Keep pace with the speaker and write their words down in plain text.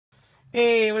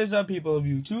Hey, what is up, people of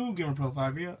YouTube? Gamer Pro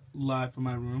 5 here, live from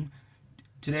my room.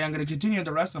 Today I'm going to continue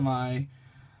the rest of my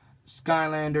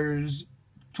Skylanders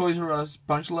Toys R Us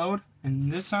punch load. And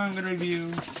this time I'm going to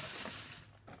review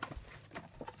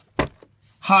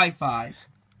Hi-Five,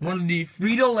 one of the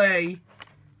Frito-Lay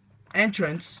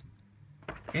entrants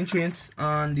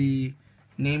on the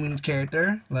naming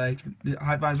character. Like,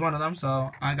 Hi-Five is one of them, so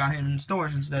I got him in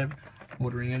stores instead of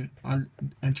ordering him on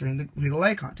entering the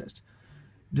Frito-Lay contest.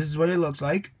 This is what it looks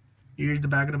like. Here's the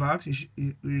back of the box. You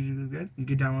can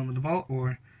download with the vault,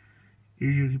 or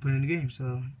you can put it in the game. So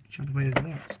you can play it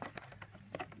once.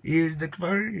 Here's the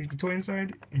cover. Here's the toy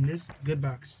inside, and this good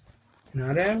box.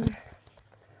 Now then,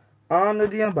 on to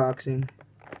the unboxing.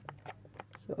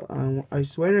 So I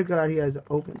swear to God, he has an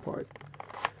open part.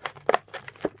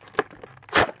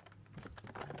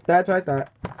 That's what I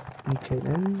thought. Okay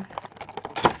then,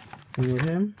 remove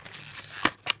him.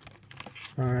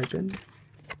 All right then.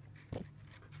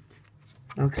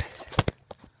 Okay.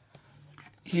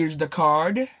 Here's the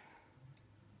card. It's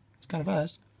kind of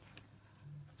fast.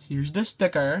 Here's the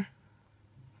sticker.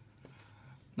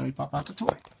 Let me pop out the toy.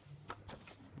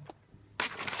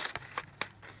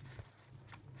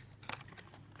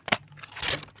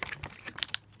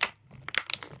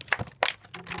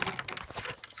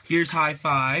 Here's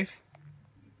Hi-Five.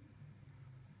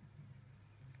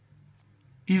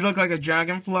 He looks like a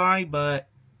dragonfly, but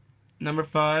number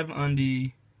 5 on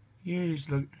the... Here's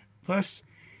look. Plus,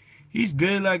 he's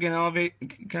good like in all kind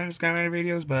of Skylander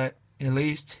videos, but at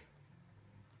least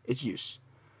it's use.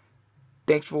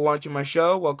 Thanks for watching my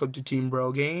show. Welcome to Team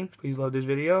Bro Game. Please love this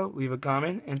video, leave a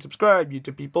comment, and subscribe,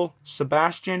 YouTube people.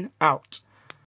 Sebastian out.